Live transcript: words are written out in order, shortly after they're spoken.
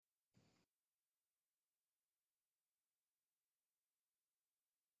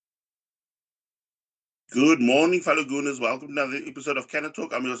Good morning, fellow Gooners. Welcome to another episode of Cannon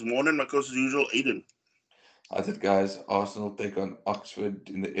Talk. I'm yours, morning, my course as usual, Aiden. I said, guys, Arsenal take on Oxford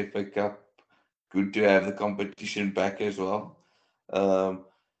in the FA Cup. Good to have the competition back as well. Um,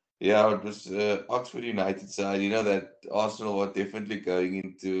 yeah, it was Oxford United side. You know that Arsenal were definitely going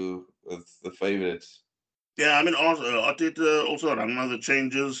into with the favourites. Yeah, also, Arteta also rang other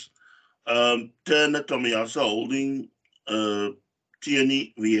changes. Turner, Tomiyasu holding, uh,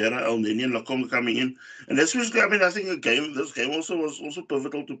 Tierney, Vieira, El Nini, and Lacombe coming in. And especially, I think this game also was also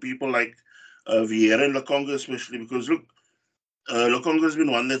pivotal to people like Vieira and Lakonga, especially because look, Lokonga has been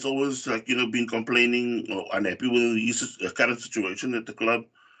one that's always been complaining or unhappy with his current situation at the club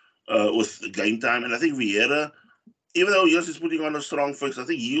with the game time, and I think Vieira, even though yes, he's putting on a strong face, I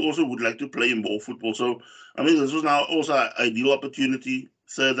think he also would like to play more football. So this was now also an ideal opportunity,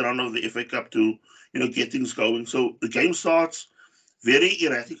 third round of the FA Cup to get things going. So the game starts very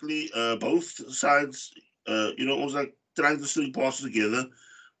erratically. Both sides, almost like trying to string passes together.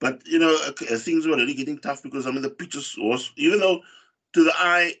 But things were really getting tough because the pitches was, even though to the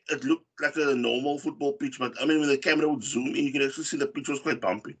eye it looked like a normal football pitch, but when the camera would zoom in, you could actually see the pitch was quite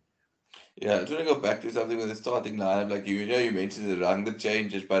bumpy. Yeah, I just want to go back to something with the starting lineup. Like you mentioned the run, the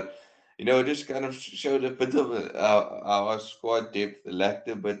changes, but it just kind of showed a bit of our squad depth lacked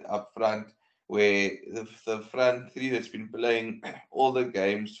a bit up front, where the front three that's been playing all the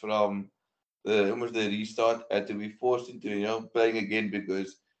games from almost the restart had to be forced into playing again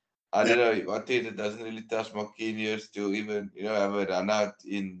because I Yeah. don't know. Arteta doesn't really trust Marquinhos to even have a run out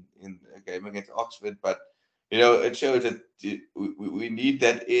in a game against Oxford, but it shows that we need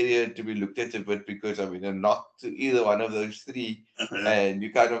that area to be looked at a bit because a knock to either one of those three, and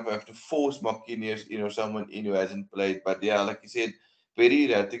you kind of have to force Marquinhos, someone in who hasn't played. But yeah, like you said, very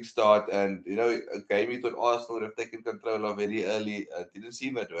erratic start, and a game you thought Arsenal would have taken control of very early. Didn't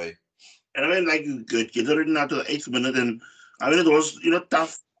seem that way. And like you get it now to the eighth minute, and it was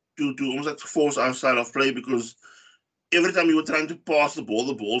tough to almost like force our style of play because every time you were trying to pass the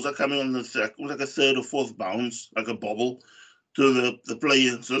balls are coming on the almost like a third or fourth bounce, like a bobble to the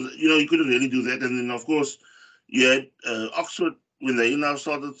player. So you couldn't really do that. And then of course you had Oxford when they now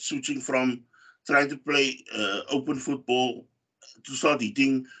started switching from trying to play open football to start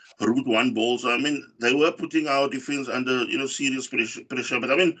hitting route one balls. So, they were putting our defense under serious pressure.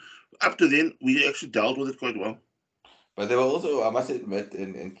 But up to then, we actually dealt with it quite well. But they were also, I must admit,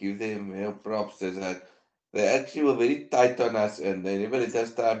 and give them props, is that they actually were very tight on us and they never let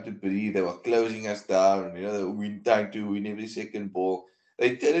us time to breathe. They were closing us down, they were trying to win every second ball.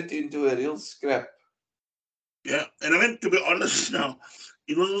 They turned it into a real scrap. Yeah, and to be honest now,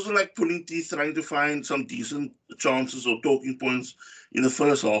 it was also like pulling teeth trying to find some decent chances or talking points in the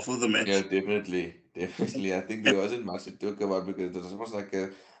first half of the Yeah, match. definitely. Definitely. I think there wasn't much to talk about because it was almost like a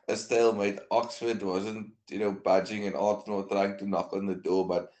stalemate. Oxford wasn't, budging and Arsenal trying to knock on the door,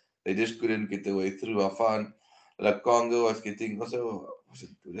 but they just couldn't get their way through. I found like Congo was getting also,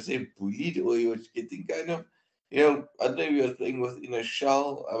 would I say bullied or he was getting kind of, I don't know if he was playing with in a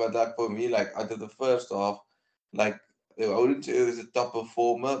shell, but like for me, like out of the first half, like I wouldn't say he was a top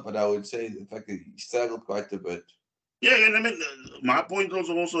performer, but I would say in fact he struggled quite a bit. Yeah, and my point was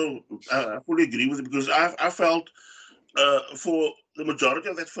also I fully agree with it because I felt for the majority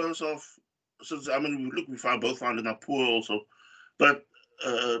of that first half, since we both found it not poor also, but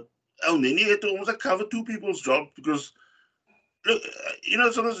uh, El Nini had to almost like cover two people's job because look,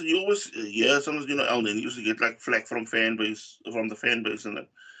 sometimes you always sometimes El Nini used to get like flack from the fan base and that.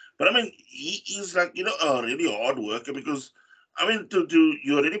 But he's like a really hard worker because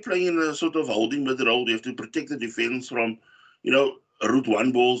you're already playing in a sort of holding mid role. You have to protect the defense from route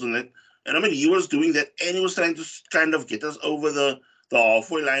one balls and that. And he was doing that, and he was trying to kind of get us over the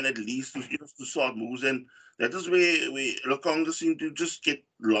halfway line at least to start moves. And that is where Lokonga seemed to just get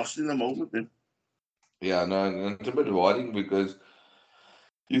lost in the moment. Man. Yeah, no, and it's a bit worrying because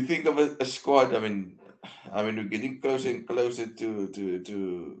you think of a squad. We're getting closer and closer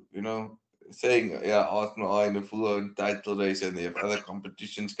to saying yeah, Arsenal are in the full-on title race and they have other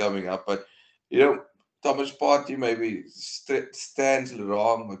competitions coming up. But you know, Thomas Partey maybe stands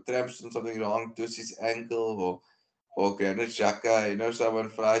wrong or tramps on something wrong, twists his ankle, or Granit Xhaka, someone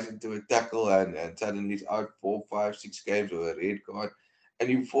flies into a tackle and suddenly he's out 4, 5, 6 games with a red card, and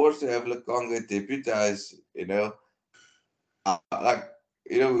you're forced to have Lukonga deputize. Like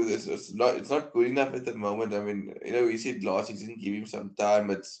it's not good enough at the moment. We said last season give him some time.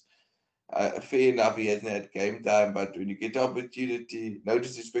 It's fair enough he hasn't had game time, but when you get the opportunity, no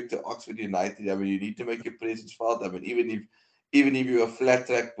disrespect to Oxford United, you need to make your presence felt. Even if you're a flat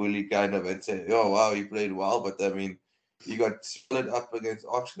track bully kind of and say, oh wow, he played well, but you got split up against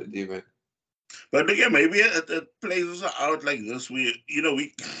Oxford even. But again, maybe it plays us out like this. We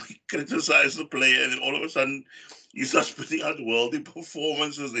criticize the player, and then all of a sudden, you start spitting out worldly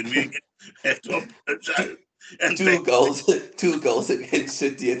performances, and we have to apologize and back. Two goals, 2 goals against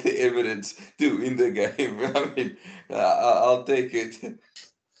City at the Emirates to win the game. I mean, I'll take it.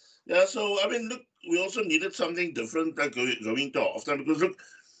 Yeah, so I mean, look, we also needed something different, like going to halftime, because look,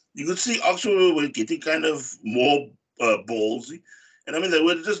 you could see Oxford were getting kind of more ballsy. And I mean, they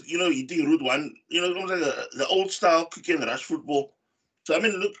were just, hitting Route 1, almost like the old style kick and rush football. So, I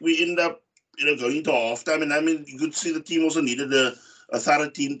mean, look, we end up, going to halftime. And I mean, you could see the team also needed a thorough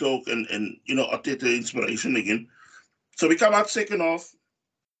team talk and Arteta inspiration again. So we come out second half.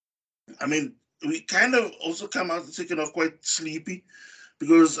 I mean, we kind of also come out the second half quite sleepy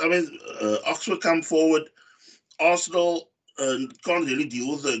because, I mean, Oxford come forward. Arsenal can't really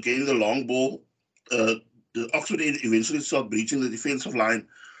deal with getting the long ball. Uh, the Oxford eventually start breaching the defensive line.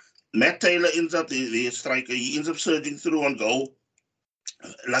 Matt Taylor ends up the striker. He ends up surging through on goal.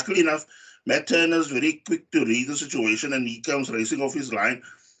 Luckily enough, Matt Turner is very quick to read the situation and he comes racing off his line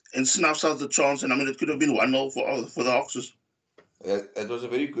and snuffs out the chance. And I mean, it could have been 1-0 for the Oxers. It was a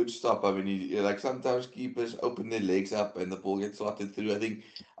very good stop. I mean, like sometimes keepers open their legs up and the ball gets slotted through. I think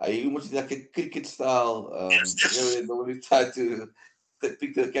I almost like a cricket style. Yes, yes. They normally try to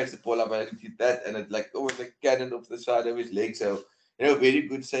catch the ball up. I did that, and it like almost like cannon off the side of his leg. So very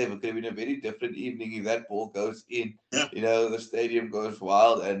good save. It could have been a very different evening if that ball goes in. Yeah, The stadium goes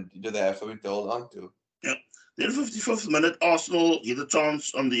wild, and they have something to hold on to. yeah. Then 55th minute, Arsenal get a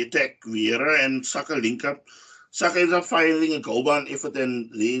chance on the attack. Vieira and Saka link up. Saka ends up firing a goal bound effort,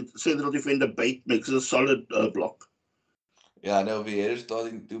 and the central defender Bate makes a solid block. Yeah, I know Vieira's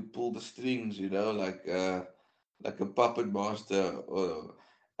starting to pull the strings. Like a puppet master.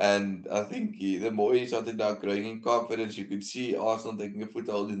 And I think the more he started now growing in confidence, you could see Arsenal taking a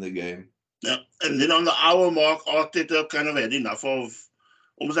foothold in the game. Yeah, and then on the hour mark, Arteta kind of had enough of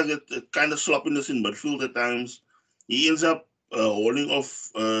almost like a kind of sloppiness in midfield at times. He ends up holding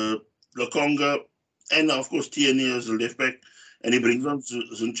off Lokonga and, of course, Tierney as a left back, and he brings on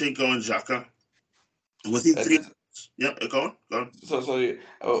Zinchenko and Xhaka within Uh, three. just, Yeah, go on, go on. so sorry.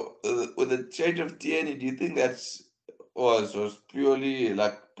 With the change of TNE, do you think was purely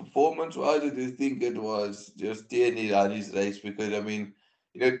like performance wise, or do you think it was just TNE on his race? Because I mean,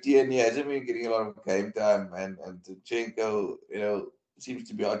 TNE hasn't been getting a lot of game time, and Zinchenko, seems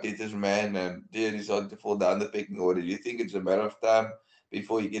to be Arteta's man, and TNE starting to fall down the pecking order. Do you think it's a matter of time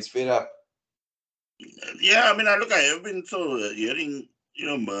before he gets fed up? Yeah, I mean, I have been so hearing,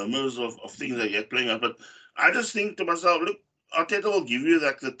 murmurs of things like that playing out, but I just think to myself, look, Arteta will give you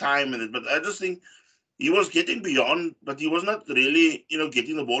like the time in it, but I just think he was getting beyond, but he was not really,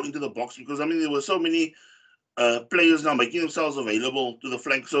 getting the ball into the box because I mean there were so many players now making themselves available to the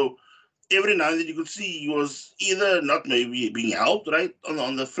flank. So every now and then you could see he was either not maybe being helped right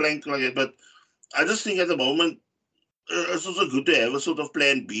on the flank like that. But I just think at the moment it's also good to have a sort of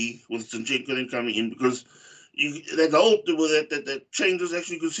plan B with Zinchenko then coming in because that whole that changes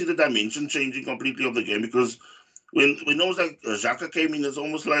actually you could see the dimension changing completely of the game because when almost like Xhaka came in, it's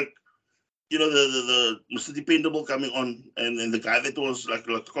almost like the Mr. Dependable coming on, and the guy that was like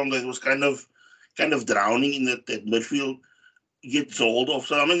Congo that was kind of drowning in that midfield gets hold of.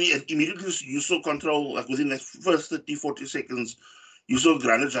 So I mean, immediately you saw control like within the first 30, 40 seconds. You saw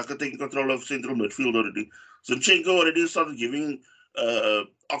Granit Xhaka taking control of central midfield already. Zinchenko already started giving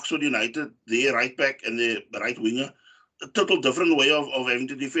Oxford United their right back and their right winger a total different way of having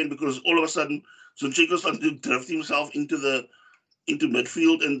to defend because all of a sudden Zinchenko started to drift himself into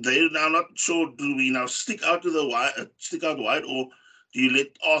midfield, and they're now not sure. Do we now stick out wide, or do you let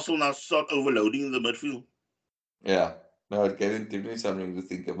Arsenal now start overloading the midfield? Yeah, no, it definitely something to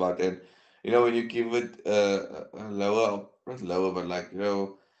think about. And when you give it a lower, not lower, but like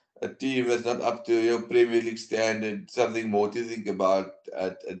a team that's not up to your Premier League standard, something more to think about.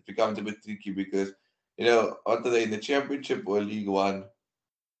 It becomes a bit tricky because are they in the Championship or League One,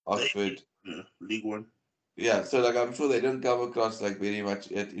 They, Oxford? League One. Yeah, so like I'm sure they don't come across like very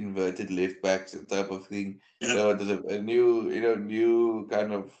much at inverted left backs and type of thing. Yeah, There's a new new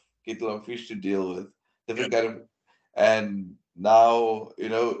kind of kettle of fish to deal with, yeah, different kind of, and now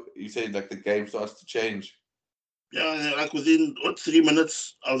you say like the game starts to change. yeah. Like within 3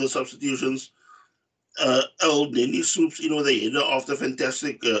 minutes of the substitutions, El Neni swoops in with a header after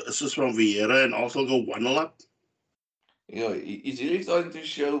fantastic assist from Vieira, and also go 1-0 up. He's really starting to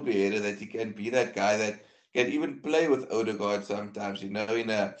show Vieira that he can be that guy that can even play with Odegaard sometimes. In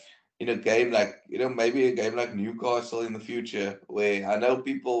a game like maybe a game like Newcastle in the future, where I know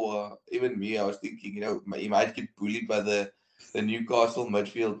people were even me. I was thinking he might get bullied by the Newcastle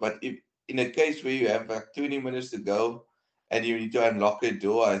midfield, but in a case where you have like 20 minutes to go and you need to unlock a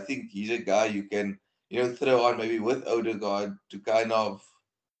door, I think he's a guy you can, throw on maybe with Odegaard to kind of,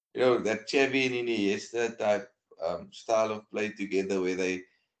 that Chevy and Iniesta type style of play together where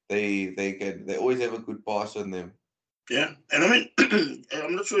they always have a good pass on them. Yeah, and I mean,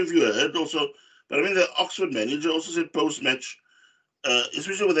 I'm not sure if you heard also, but I mean, the Oxford manager also said post match,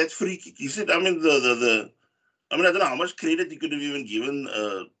 especially with that free kick, he said, I mean, I mean, I don't know how much credit he could have even given,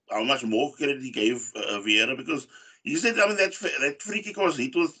 how much more credit he gave Vieira, because he said, I mean, that free kick was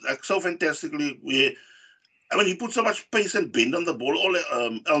hit was like so fantastically. Where I mean, he put so much pace and bend on the ball. All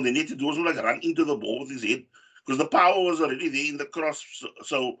El Nene had to do was like run into the ball with his head because the power was already there in the cross.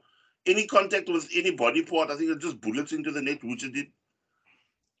 So any contact with any body part, I think it just bullets into the net, which it did.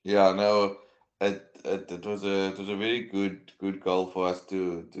 Yeah, no, it was a very good goal for us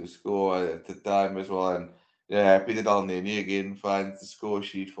to score at the time as well, and yeah, happy that Al Neni again finds the score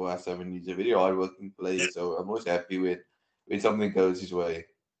sheet for us. I mean, he's a very hardworking player, Yeah, so I'm always happy when something goes his way.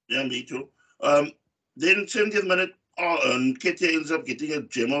 yeah, me too. Um, then 70th minute, Nketiah ends up getting a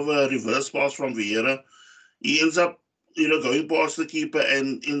gem of a reverse pass from Vieira. He ends up, going past the keeper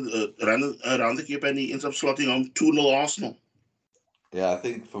and running around the keeper, and he ends up slotting home 2-0 Arsenal. Yeah, I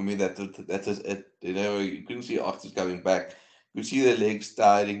think for me that was it. You couldn't see Oxford coming back. You could see the legs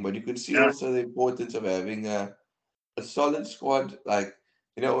tiring, but you could see Yeah, also the importance of having a solid squad. Like,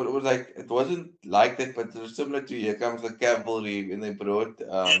 it was like it wasn't like that, but it was similar to Here Comes the Cavalry when they brought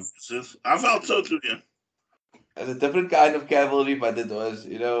yes, yes. I felt so too. Yeah, as a different kind of cavalry, but it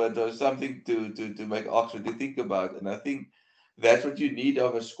was something to make Oxford to think about, and I think that's what you need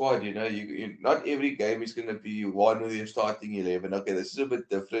of a squad. Not every game is going to be one with your starting 11. Okay, this is a bit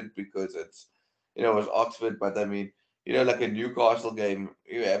different because it's Oxford, but I mean, like a Newcastle game,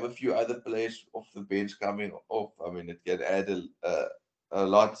 you have a few other players off the bench coming off. I mean, it can add a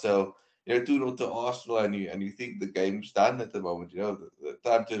lot. So. 2-0 to Arsenal, and you think the game's done at the moment. The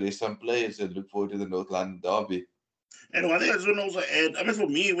time to rest some players and look forward to the North London derby. and one thing I just want to also add, I mean, for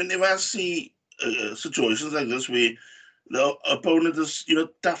me, whenever I see situations like this where the opponent is,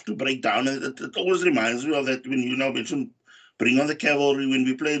 tough to break down, and it always reminds me of that when you now mentioned bring on the cavalry when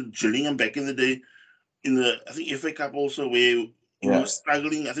we played Gillingham back in the day in the I think FA Cup also where we were Yeah.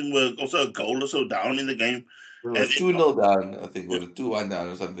 struggling. I think we are also a goal or so down in the game, It and was then 2-0 down, I think, or 2-1 down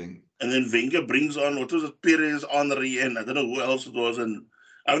or something. Wenger brings on what was it, Perez, Henry, and I don't know who else it was, and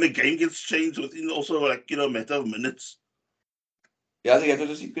I mean the game gets changed within also like a matter of minutes. Yeah, I think that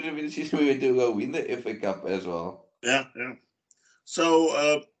was, you could have been season we went to go win the FA Cup as well. Yeah, yeah.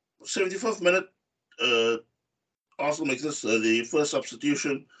 So 75th minute, uh, Arsenal makes this the first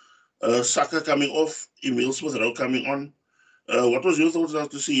substitution. Saka coming off, Emil Smith Rowe coming on. What was your thoughts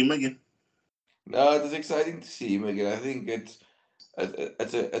after to see him again? No, it was exciting to see him again. I think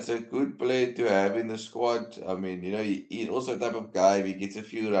it's a good player to have in the squad. I mean, he's also a type of guy. If he gets a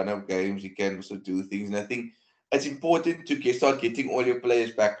few run-up games, he can also do things. And I think it's important to start getting all your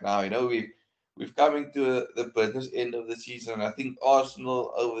players back now. We've coming to the business end of the season. And I think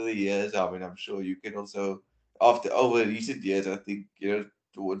Arsenal over the years. I mean, I'm sure you can also after over recent years. I think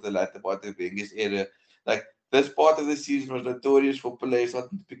towards the latter part of Wenger's era, like this part of the season was notorious for players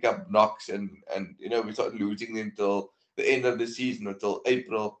starting to pick up knocks, and we started losing them till the end of the season until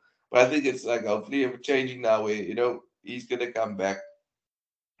April. But I think it's like hopefully changing now where, he's gonna come back.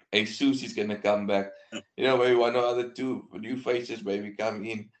 Jesus is gonna come back. Maybe one or other two new faces maybe come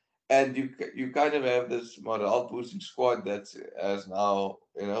in. And you kind of have this morale boosting squad that's as now,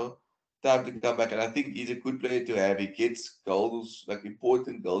 time to come back. And I think he's a good player to have. He gets goals, like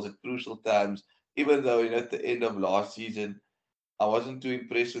important goals at crucial times. Even though, at the end of last season, I wasn't too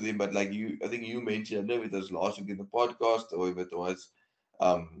impressed with him, but like I think you mentioned, I don't know if it was last week in the podcast or if it was,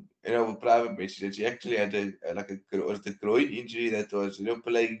 a private message that he actually had was the groin injury that was,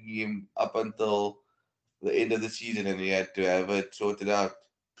 plaguing him up until the end of the season, and he had to have it sorted out.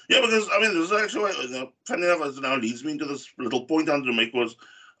 Yeah, because I mean, this is actually funny enough. As now leads me into this little point I wanted to make was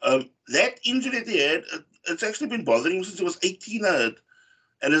that injury that he had. It's actually been bothering him since he was 18. I heard,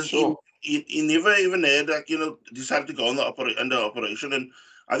 and Sure. he never even had decided to go on the under operation. And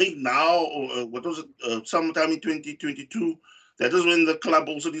I think now, what was it? Sometime in 2022, that is when the club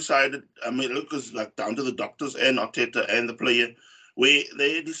also decided. I mean, look, it's like down to the doctors and Arteta and the player, where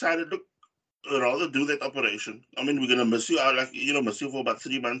they decided, look, rather do that operation. I mean, we're gonna miss you out, like miss you for about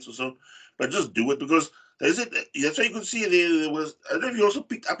 3 months or so, but just do it because there's it. That's why you could see there was. I don't know if you also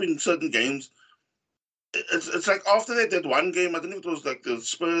picked up in certain games. It's like after that one game. I don't know if it was like the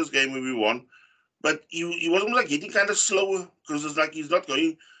Spurs game where we won, but he was almost like getting kind of slower because it's like he's not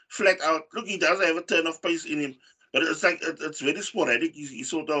going flat out. Look, he does have a turn of pace in him, But it's like it's very sporadic. He's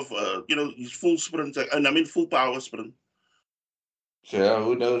sort of he's full sprint, and I mean full power sprint. So yeah,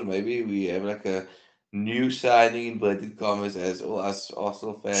 who knows? Maybe we have like a new signing inverted commas as all us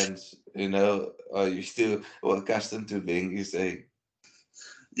Arsenal fans. Are you still accustomed to being saying?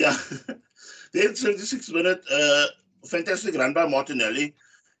 Yeah. Then 76 minute, fantastic run by Martinelli.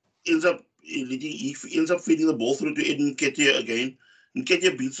 Ends up he ends up feeding the ball through to Eden Nketiah again.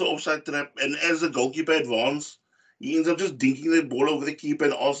 Nketiah beats the offside trap, and as the goalkeeper advances, he ends up just dinking the ball over the keeper,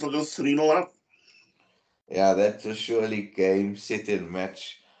 and Arsenal goes 3-0 up. Yeah, that was surely game, set, and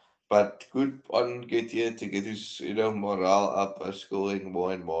match. But good on Gettier to get his morale up, scoring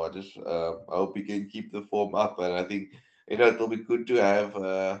more and more. Just I hope he can keep the form up, and I think it'll be good to have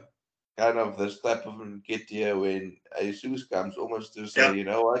kind of this type of Gettier when Jesus comes, almost to say, Yeah, you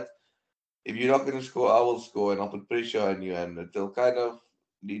know what, if you're not going to score, I will score, and I'll put pressure on you, and it'll kind of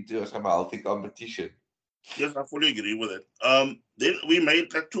lead to some healthy competition. yes, I fully agree with it. Then we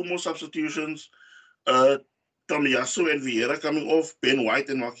made like two more substitutions. Uh, Tomiyasu and Vieira coming off, Ben White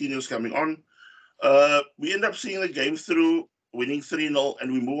and Marquinhos coming on. We end up seeing the game through, winning 3-0,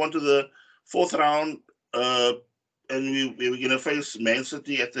 and we move on to the fourth round. Uh, and we're going to face Man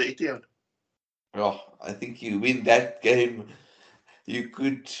City at the Etihad. Oh, I think you win that game. You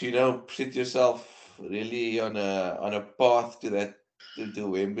could, set yourself really on a path to that to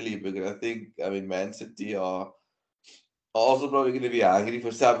Wembley, because I mean, Man City are also probably going to be hungry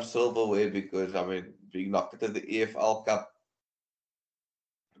for some silverware, because I mean, being knocked out of the EFL Cup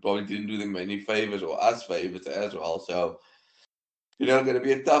probably didn't do them any favors or us favors as well. So going to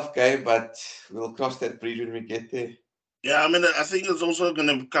be a tough game, but we'll cross that bridge when we get there. Yeah, I mean, I think it's also going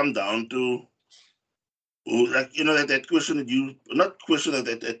to come down to, like, that question that you, not question,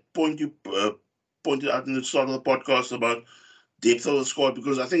 that point you pointed out in the start of the podcast about depth of the squad,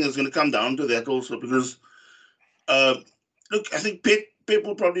 because I think it's going to come down to that also, because, uh, look, I think Pep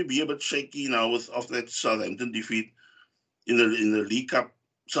will probably be a bit shaky now with after that Southampton defeat in the League Cup.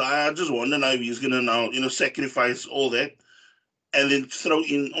 So I just wonder now if he's going to now, sacrifice all that and then throw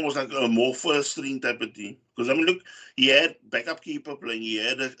in almost like a more first string type of team. Because I mean, look, he had backup keeper playing. He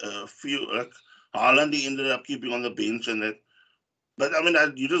had a few like Haaland. He ended up keeping on the bench and that. But I mean,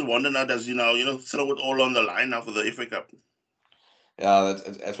 you just wonder now, does he now throw it all on the line now for the FA Cup? Yeah,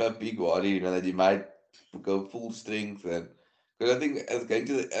 that's my big worry, that you might go full strength, and because I think as going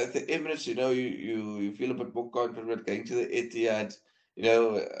to at the Emirates, you feel a bit more confident going to the Etihad.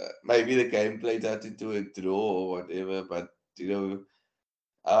 Maybe the game played out into a draw or whatever, but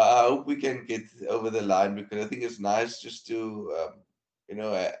I hope we can get over the line, because I think it's nice just to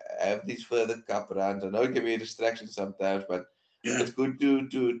have these further cup runs. I know it can be a distraction sometimes, but Yeah, it's good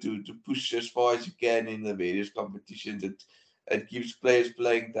to push as far as you can in the various competitions. It keeps players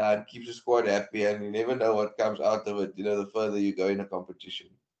playing time, keeps the squad happy, and you never know what comes out of it. The further you go in a competition.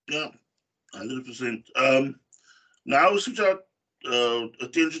 yeah, 100%. Now we switch our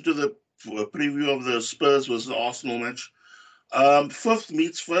attention to the preview of the Spurs versus Arsenal match. Fifth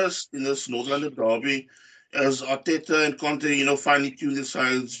meets first in this North London derby as Arteta and Conte, finally tune their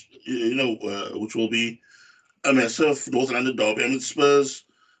sides, which will be a massive North London derby. I mean, Spurs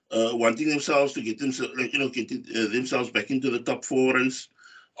wanting themselves to get themselves, themselves back into the top four race.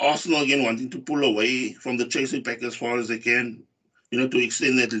 Arsenal again wanting to pull away from the chasing pack as far as they can, to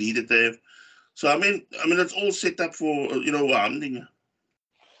extend that lead that they have. So I mean, it's all set up for Hamding.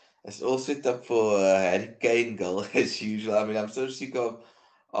 It's all set up for Harry Kane goal as usual. I mean, I'm so sick of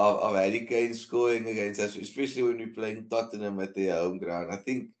Harry Kane scoring against us, especially when we're playing Tottenham at their home ground. I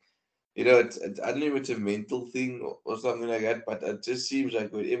think it's I don't know if it's a mental thing or something like that, but it just seems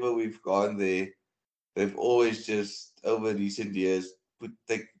like whenever we've gone there, they've always just over recent years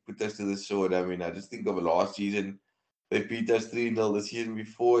put us to the sword. I mean, I just think of last season, they beat us 3-0. The season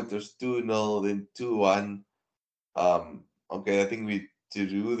before it was 2-0, then 2-1. Okay, I think we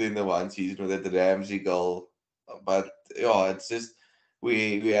drew in the one season with that Ramsey goal, but yeah, it's just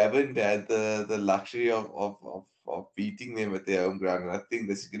we haven't had the luxury of beating them at their home ground, and I think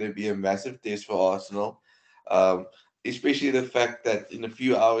this is going to be a massive test for Arsenal. Um, Especially the fact that in a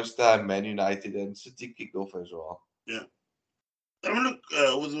few hours' time, Man United and City kick off as well. Yeah. I mean, look,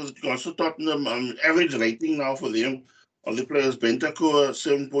 with regards to Tottenham, average rating now for them of the players: Bentancur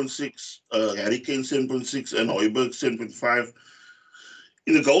 7.6, Harry Kane 7.6, and Højbjerg 7.5.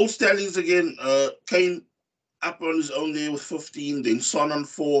 In the goal tallies again, Kane up on his own there with 15, then Son on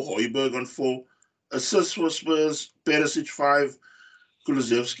 4, Højbjerg on 4. Assists for Spurs: Perisic 5,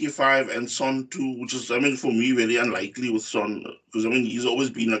 Kulusevski 5, and Son 2, which is, I mean, for me, very unlikely with Son, because, I mean, he's always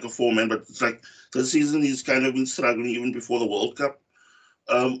been like a four-man, but it's like this season he's kind of been struggling even before the World Cup.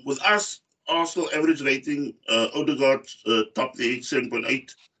 With us, Arsenal average rating, Odegaard top there,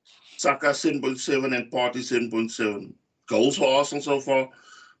 7.8. Saka 7.7 and Partey 7.7. Goals for Arsenal so far.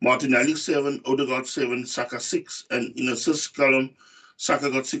 Martinelli 7, Odegaard 7, Saka 6, and in assists column, Saka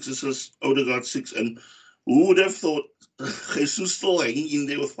got 6 assists, Odegaard 6, and who would have thought Jesus still hanging in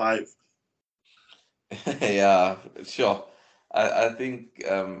there with 5? Yeah, sure. I think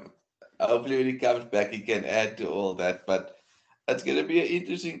hopefully when he comes back, he can add to all that. But it's going to be an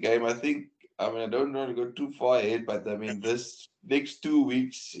interesting game. I mean, I don't want to go too far ahead, but I mean, this next 2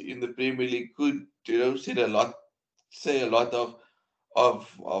 weeks in the Premier League could, say a lot of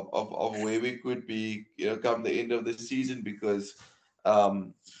where we could be, come the end of the season because,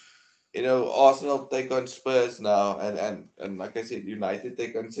 um, Arsenal take on Spurs now, and like I said, United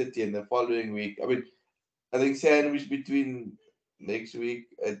take on City in the following week. I mean, I think sandwich between next week.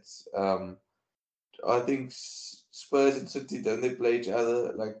 I think Spurs and City, don't they play each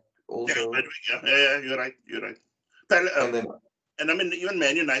other like Yeah, also? you're right. You're right. And then And I mean, even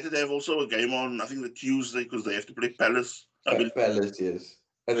Man United have also a game on, I think, the Tuesday because they have to play Palace. I mean, Palace, yes.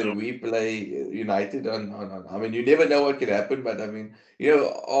 And so then we play United on. I mean, you never know what can happen, but I mean,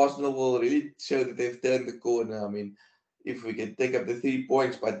 Arsenal will really show that they've turned the corner. I mean, if we can take up the 3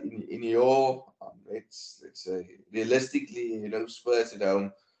 points, but in your, let's say realistically, Spurs at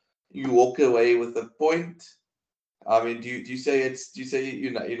home, you walk away with a point. I mean, do you say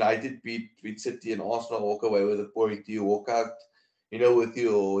United beat City and Arsenal walk away with a point? Do you walk out, with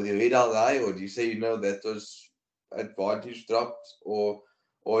your head held high, or do you say that was advantage dropped, or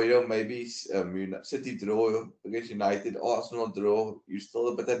maybe City draw against United, Arsenal draw, you still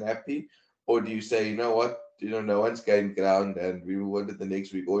a bit unhappy, or do you say what, no one's gained ground and we move on to the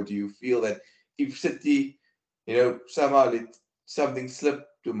next week, or do you feel that if City, somehow let something slip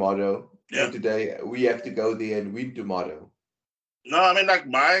tomorrow or yeah. today, we have to go there and win tomorrow? No, I mean, like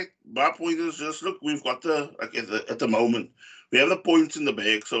my point is just look, we've got at the moment we have the points in the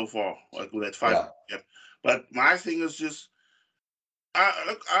bag so far, like with that 5. Yeah, Yeah. But my thing is just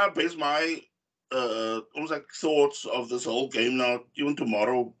I base my almost like thoughts of this whole game now, even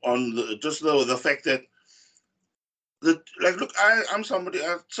tomorrow, on the fact that like look, I'm somebody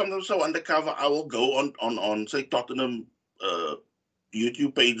sometimes so undercover. I will go on say Tottenham uh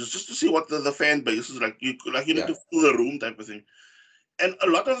YouTube pages just to see what the fan base is like. You need yeah, to fill the room type of thing, and a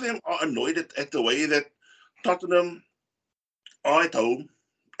lot of them are annoyed at the way that Tottenham are at home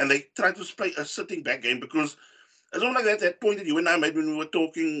and they try to play a sitting back game because it's not like that point that you and I made when we were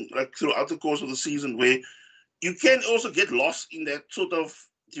talking like throughout the course of the season where you can also get lost in that sort of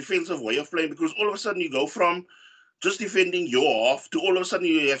defensive way of playing because all of a sudden you go from just defending your half to all of a sudden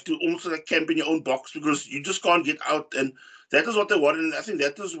you have to almost like camp in your own box because you just can't get out, and that is what they wanted. And I think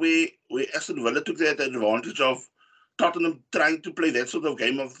that is where Aston Villa took that advantage of Tottenham trying to play that sort of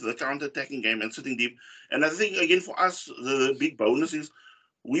game of the counter-attacking game and sitting deep. And I think again for us the big bonus is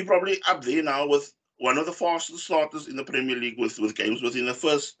we probably up there now with one of the fastest starters in the Premier League with games within the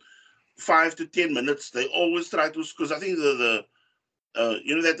first 5 to 10 minutes. They always try to because I think that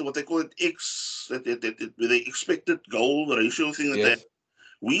what they call it X the expected goal ratio thing that yes.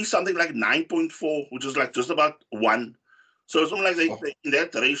 we something like 9.4, which is like just about 1. So it's almost like Oh, in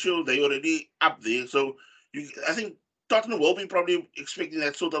that ratio they already up there. So I think Tottenham will be probably expecting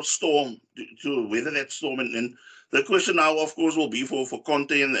that sort of storm to weather that storm, and the question now, of course, will be for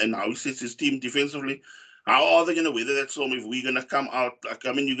Conte and how he sets his team defensively. How are they going to weather that storm if we're going to come out? Like,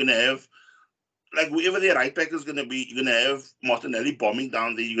 I mean, you're going to have like whoever their right back is going to be, you're going to have Martinelli bombing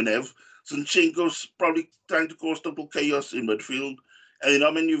down there. You're going to have Zinchenko's probably trying to cause total chaos in midfield. And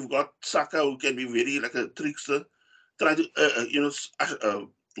I mean, you've got Saka who can be very like a trickster, trying to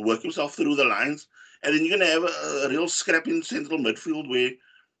work himself through the lines. And then you're going to have a real scrap in central midfield where,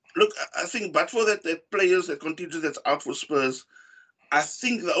 look, I think, but for that players, that contingent that's out for Spurs, I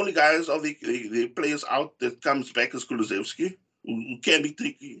think the only guys of the players out that comes back is Kulusevski, who can be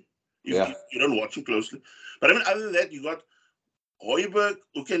tricky if yeah, you don't watch him closely. But I mean, other than that, you got Hoiberg,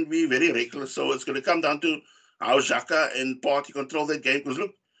 who can be very reckless. So it's going to come down to how Xhaka and Partey control that game. Because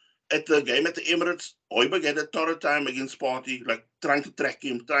look, at the game at the Emirates, Hoiberg had a torrid time against Partey, like trying to track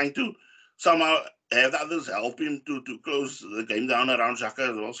him, trying to somehow have the others help him to close the game down around Xhaka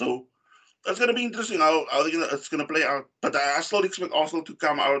as well. So it's going to be interesting how it's going to play out. But I still expect Arsenal to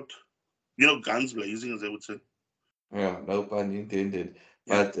come out, guns blazing, as they would say. yeah. No pun intended.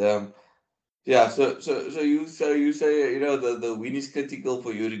 Yeah. But yeah. So you say the win is critical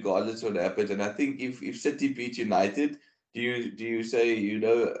for you regardless of what happens. And I think if City beat United, do you say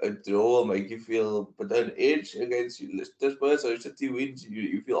a draw will make you feel but an edge against Leicester Spurs? So if City wins,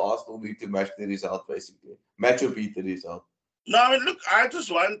 you feel Arsenal need to match the result basically, match or beat the result. No, I mean, look, I just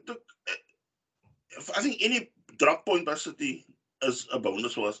want to. I think any drop point by City is a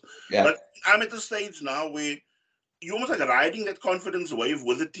bonus for us. Yeah, But I'm at the stage now where you're almost like riding that confidence wave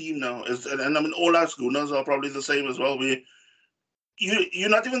with the team now. And I mean, all our schooners are probably the same as well. Where you're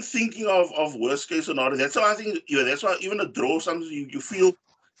not even thinking of worst case scenario. That's why I think that's why even a draw sometimes you feel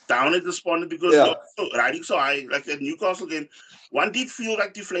down at this point because you're yeah, so, riding so high. Like that Newcastle game, one did feel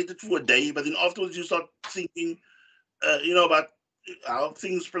like deflated for a day, but then afterwards you start thinking, about how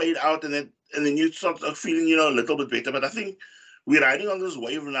things played out, and then you start feeling, a little bit better. But I think we're riding on this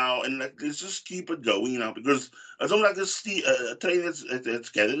wave now, and like let's just keep it going now because it's almost like a train that's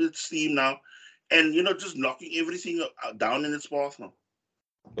gathered its steam now, and just knocking everything down in its path now.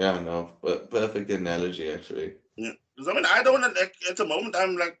 yeah. No, perfect analogy actually. Yeah, because I mean I don't want to like at the moment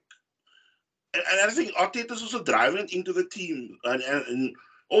I'm like, and I think Arteta's also driving it into the team, and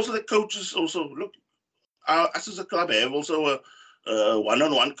also the coaches also look. Us as a club have also a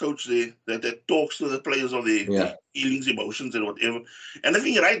one-on-one coach there that talks to the players of their Yeah, feelings, emotions, and whatever. And I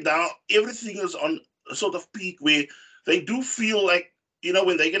think right now everything is on a sort of peak where they do feel like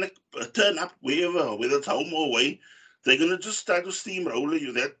when they're gonna turn up wherever, whether it's home or away, they're gonna just start to steamroller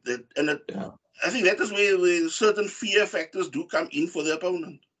you. yeah. I think that is where certain fear factors do come in for the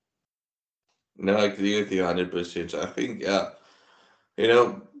opponent. No, I agree with you 100%. I think, yeah,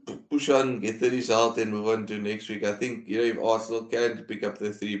 push on, get the result, and move on to next week. I think, if Arsenal can pick up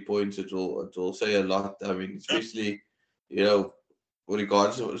the 3 points, it will say a lot. I mean, Yeah, especially, you know,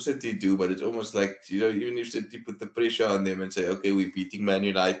 regardless of what City do, but it's almost like, even if City put the pressure on them and say, okay, we're beating Man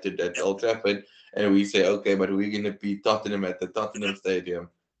United at yeah. Old Trafford, and we say, okay, but we're going to beat Tottenham at the Tottenham Stadium.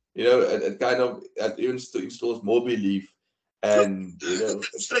 It kind of it even installs more belief. So And,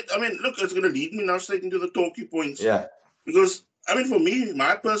 straight. I mean, look, it's gonna lead me now straight into the talking points. yeah, Because I mean, for me,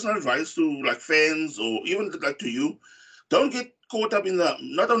 my personal advice to like fans or even like to you, don't get caught up in the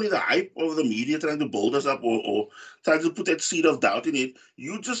not only the hype of the media trying to build us up or trying to put that seed of doubt in it.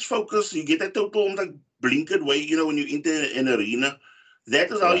 You just focus. You get that total like blinkered way. When you enter an arena,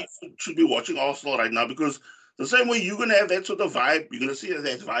 that is how yeah, you should be watching Arsenal right now because. The same way you're gonna have that sort of vibe, you're gonna see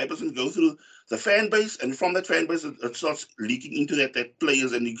that vibe is gonna go through the fan base, and from that fan base, it starts leaking into that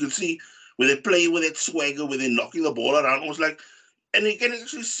players, and you can see where they play with that swagger, where they're knocking the ball around, almost like, and you can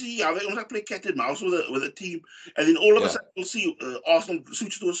actually see how they almost like play cat and mouse with a team, and then all of a yeah, sudden you'll see Arsenal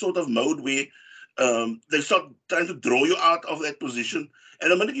switch to a sort of mode where they start trying to draw you out of that position,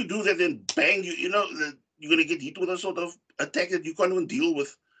 and the minute you do that, then bang, you're gonna get hit with a sort of attack that you can't even deal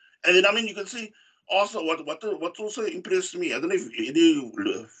with, and then I mean you can see. Also, what also impressed me, I don't know if any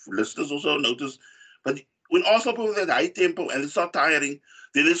listeners also noticed, but when Arsenal play with that high tempo and they start tiring,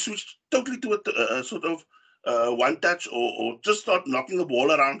 then they switch totally to a sort of one touch or just start knocking the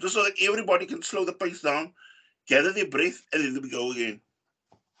ball around just so that everybody can slow the pace down, gather their breath, and then we go again.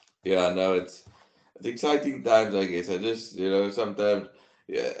 yeah. No, it's exciting times, I guess. I just, sometimes,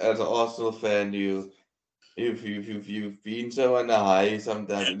 yeah, as an Arsenal fan, you've been so on a high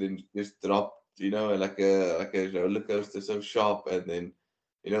sometimes and then just drop, like a roller coaster so sharp, and then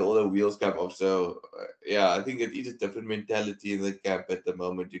all the wheels come off. So yeah, I think it is a different mentality in the camp at the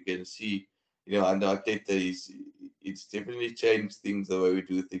moment. You can see, under Arteta, it's definitely changed things the way we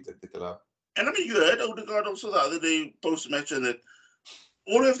do things at the club. And I mean, you heard Odegaard also the other day post match, and that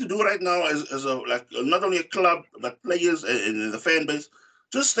all we have to do right now as a like not only a club but players and the fan base,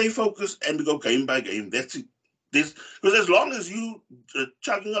 just stay focused and go game by game. That's it. This because as long as you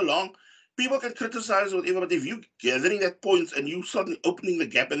chugging along, people can criticize whatever, but if you gathering that points and you suddenly opening the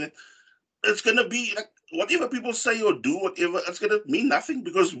gap, and it's gonna be like whatever people say or do, whatever, it's gonna mean nothing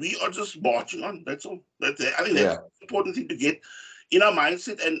because we are just marching on. That's all. I think that's Yeah, the important thing to get in our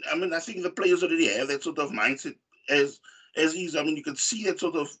mindset. And I mean, I think the players already have that sort of mindset as is. I mean, you can see that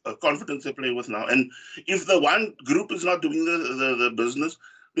sort of confidence they play with now. And if the one group is not doing the business,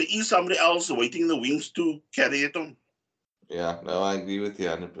 there is somebody else waiting in the wings to carry it on. yeah. No, I agree with you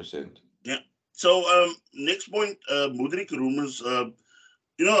 100%. Yeah. So next point, Mudrik rumors.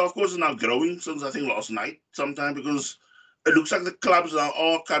 Of course, it's now growing since I think last night sometime because it looks like the clubs are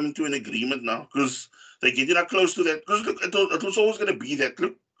all coming to an agreement now because they're getting up close to that. Because look, it was always going to be that.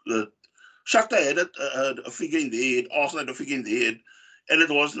 Look, uh, Shakhtar had a figure in their head, Arsenal had a figure in their head, and it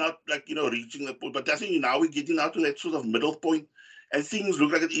was not like, reaching the point. But I think now we're getting out to that sort of middle point, and things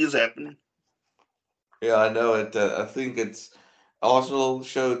look like it is happening. Yeah, I know it. I think it's Arsenal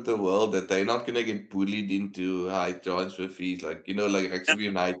showed the world that they're not gonna get bullied into high transfer fees, like Yeah, actually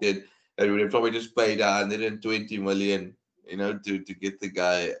United, they would have probably just paid 120 million, to get the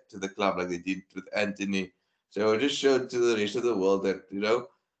guy to the club like they did with Anthony. So it just showed to the rest of the world that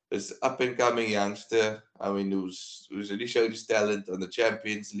this up and coming youngster, I mean, who's really showed his talent on the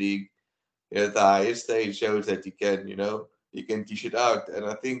Champions League. the highest stage shows that you can dish it out. And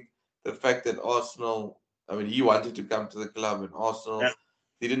I think the fact that Arsenal, I mean, he wanted to come to the club, and Arsenal Yeah.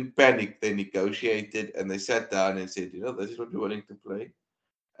 didn't panic. They negotiated and they sat down and said, this is what we're willing to play.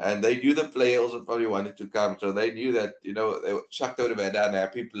 And they knew the player also probably wanted to come, so they knew that Shakhtar would have had an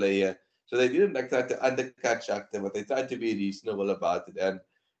unhappy player. So they didn't like try to undercut Shakhtar, but they tried to be reasonable about it. And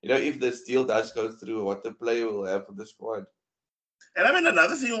if this deal does go through, what the player will have for the squad. And I mean,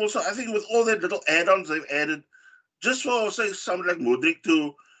 another thing also, I think with all that little add-ons they've added, just for, say, somebody like Modric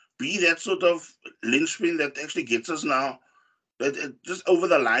to be that sort of linchpin that actually gets us now, that just over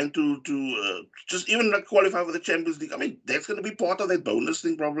the line to just even like qualify for the Champions League. I mean, that's going to be part of that bonus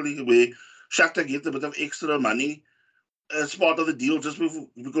thing probably, where Shakhtar gets a bit of extra money as part of the deal, just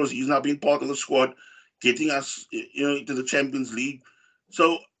because he's now being part of the squad, getting us, into the Champions League.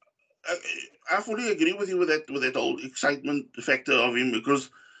 So I, I fully agree with you with that whole excitement factor of him, because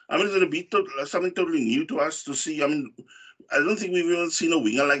I mean, it's going to be something totally new to us to see. I mean, I don't think we've even seen a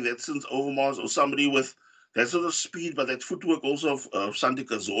winger like that since Overmars, or somebody with that sort of speed, but that footwork also of Santi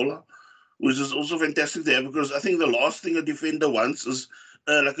Cazorla, which is also fantastic there, because I think the last thing a defender wants is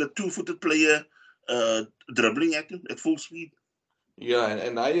like a two-footed player uh, dribbling at him at full speed. Yeah,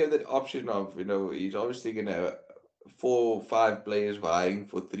 and now you have that option of, he's obviously going to have 4 or 5 players vying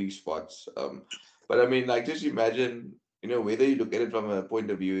for 3 spots. But I mean, like, just imagine, whether you look at it from a point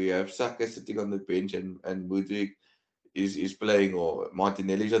of view, you have Saka sitting on the bench and Mudryk is playing, or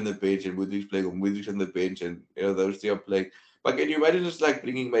Martinelli's on the bench and Mudryk's playing, or Mudryk's on the bench, and those 3 are playing. But can you imagine just like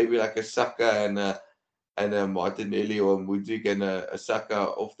bringing maybe like a Saka and a Martinelli or Mudryk and a Saka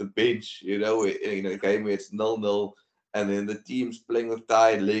off the bench, in a game where it's 0-0, and then the team's playing with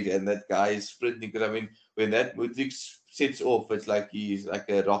tired leg and that guy is sprinting. Because I mean, when that Mudryk sets off, it's like he's like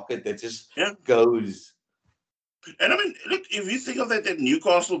a rocket that just Yeah, goes. and I mean, look, if you think of that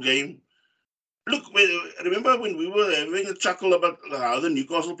Newcastle game, look, remember when we were having a chuckle about how the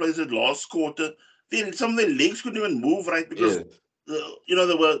Newcastle players had last quarter? Then some of their legs couldn't even move right, because Yes.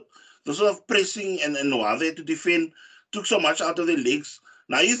 they were the sort of pressing, and while they had to defend, took so much out of their legs.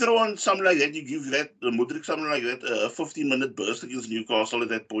 Now you throw on something like that, you give that Mudryk something like that, a 15-minute burst against Newcastle at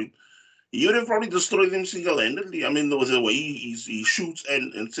that point. He would have probably destroyed them single-handedly. I mean, there was the way he shoots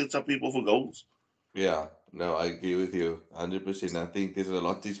and sets up people for goals. Yeah, no, I agree with you 100%. I think there's a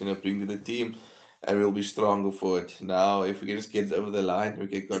lot he's going to bring to the team, and we'll be stronger for it. Now, if we can just get it over the line, we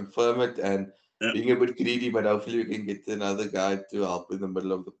can confirm it, and Yeah, being a bit greedy, but hopefully we can get another guy to help in the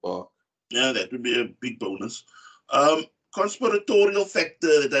middle of the park. yeah, that would be a big bonus. Um, Conspiratorial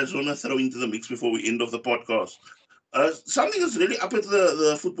factor that I just want to throw into the mix before we end off the podcast. Something is really up at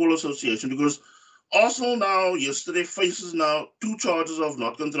the Football Association, because Arsenal now, yesterday, faces now 2 charges of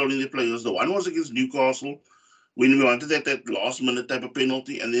not controlling their players. The one was against Newcastle, when we wanted that last minute type of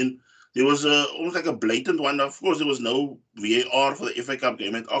penalty, and then there was almost like a blatant one. Of course, there was no VAR for the FA Cup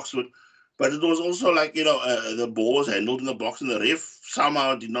game at Oxford, but it was also like, the ball was handled in the box, and the ref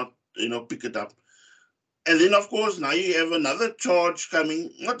somehow did not, pick it up. And then, of course, now you have another charge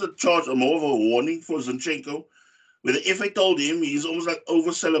coming, not a charge, or more of a warning for Zinchenko, where the FA told him he's almost like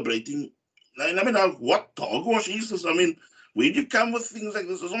over celebrating. And I mean, what hogwash is this? I mean, where do you come with things like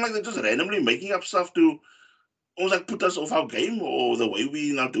this? It's not like they're just randomly making up stuff to almost like put us off our game, or the way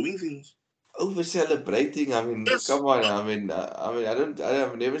we're now doing things. Over celebrating, I mean, Yes. come on.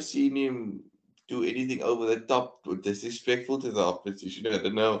 I've never seen him do anything over the top or disrespectful to the opposition. I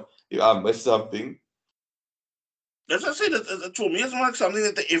don't know if I missed something. As I said, for me, it's more like something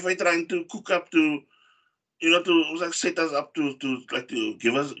that the FA trying to cook up to, to almost like set us up to like to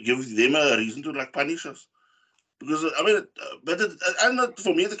give them a reason to like punish us. Because I mean, I don't know,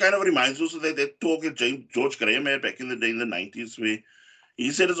 for me, it kind of reminds me also that talk that George Graham had back in the day in the 90s, where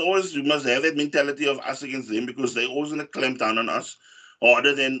he said it's always, you must have that mentality of us against them, because they're always going to clamp down on us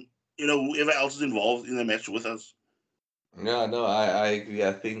harder than, whoever else is involved in the match with us. Yeah, no, I agree.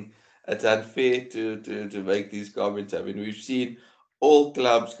 I think it's unfair to make these comments. I mean, we've seen all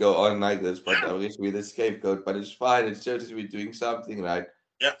clubs go on like this, but Yeah, obviously we're the scapegoat. But it's fine. It shows us we're doing something right.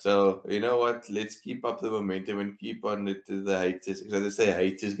 yeah, So you know what? Let's keep up the momentum and keep on it to the haters. Because they say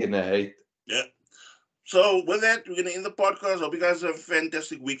haters gonna hate. yeah. So with that, we're going to end the podcast. Hope you guys have a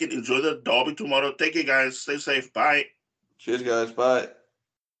fantastic weekend. Enjoy the derby tomorrow. Take care, guys. Stay safe. Bye. Cheers, guys. Bye.